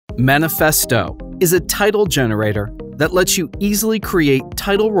Manifesto is a title generator that lets you easily create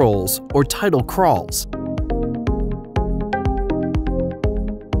title rolls or title crawls.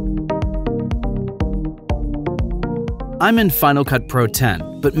 I'm in Final Cut Pro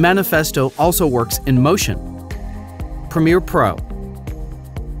 10, but Manifesto also works in Motion, Premiere Pro,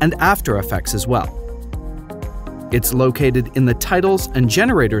 and After Effects as well. It's located in the Titles and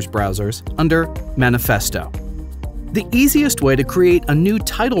Generators browsers under Manifesto. The easiest way to create a new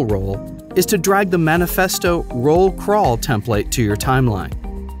title roll is to drag the Manifesto Roll Crawl template to your timeline.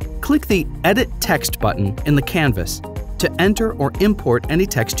 Click the Edit Text button in the canvas to enter or import any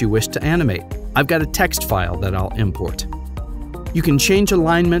text you wish to animate. I've got a text file that I'll import. You can change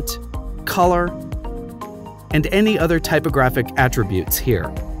alignment, color, and any other typographic attributes here.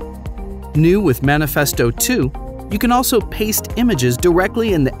 New with Manifesto 2, you can also paste images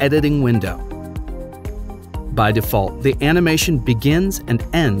directly in the editing window. By default, the animation begins and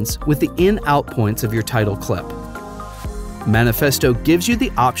ends with the in-out points of your title clip. Manifesto gives you the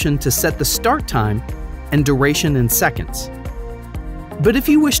option to set the start time and duration in seconds. But if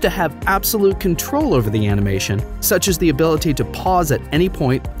you wish to have absolute control over the animation, such as the ability to pause at any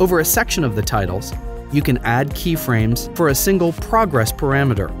point over a section of the titles, you can add keyframes for a single progress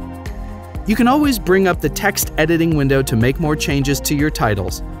parameter. You can always bring up the text editing window to make more changes to your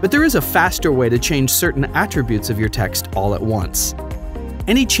titles, but there is a faster way to change certain attributes of your text all at once.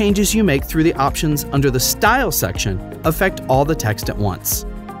 Any changes you make through the options under the Style section affect all the text at once.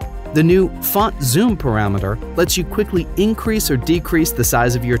 The new Font Zoom parameter lets you quickly increase or decrease the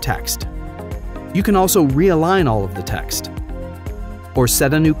size of your text. You can also realign all of the text, or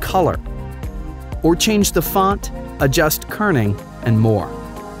set a new color, or change the font, adjust kerning, and more.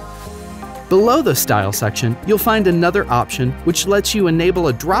 Below the Style section, you'll find another option which lets you enable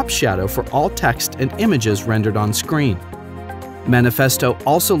a drop shadow for all text and images rendered on screen. Manifesto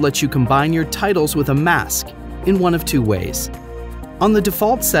also lets you combine your titles with a mask in one of two ways. On the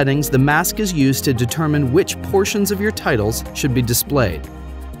default settings, the mask is used to determine which portions of your titles should be displayed.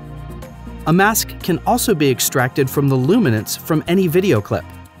 A mask can also be extracted from the luminance from any video clip.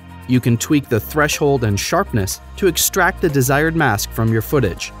 You can tweak the threshold and sharpness to extract the desired mask from your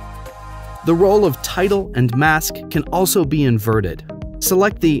footage. The role of title and mask can also be inverted.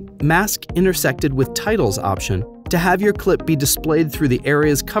 Select the Mask Intersected with Titles option to have your clip be displayed through the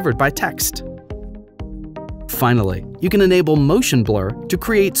areas covered by text. Finally, you can enable motion blur to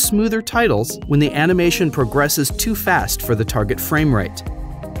create smoother titles when the animation progresses too fast for the target frame rate.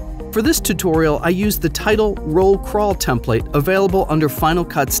 For this tutorial, I used the Title Roll Crawl template available under Final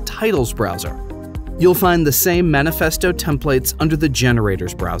Cut's Titles browser. You'll find the same Manifesto templates under the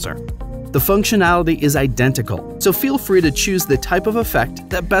Generators browser. The functionality is identical, so feel free to choose the type of effect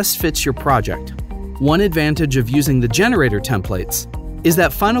that best fits your project. One advantage of using the generator templates is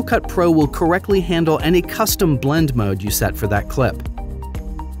that Final Cut Pro will correctly handle any custom blend mode you set for that clip.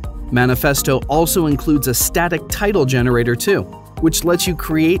 Manifesto also includes a static title generator too, which lets you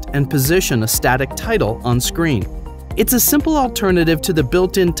create and position a static title on screen. It's a simple alternative to the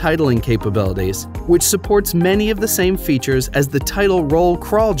built-in titling capabilities, which supports many of the same features as the Title Roll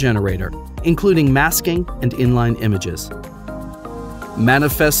Crawl generator, including masking and inline images.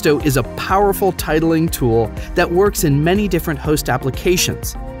 Manifesto is a powerful titling tool that works in many different host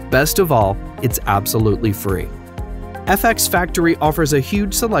applications. Best of all, it's absolutely free. FX Factory offers a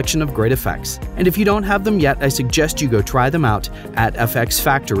huge selection of great effects, and if you don't have them yet, I suggest you go try them out at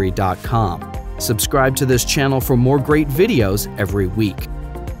fxfactory.com. Subscribe to this channel for more great videos every week.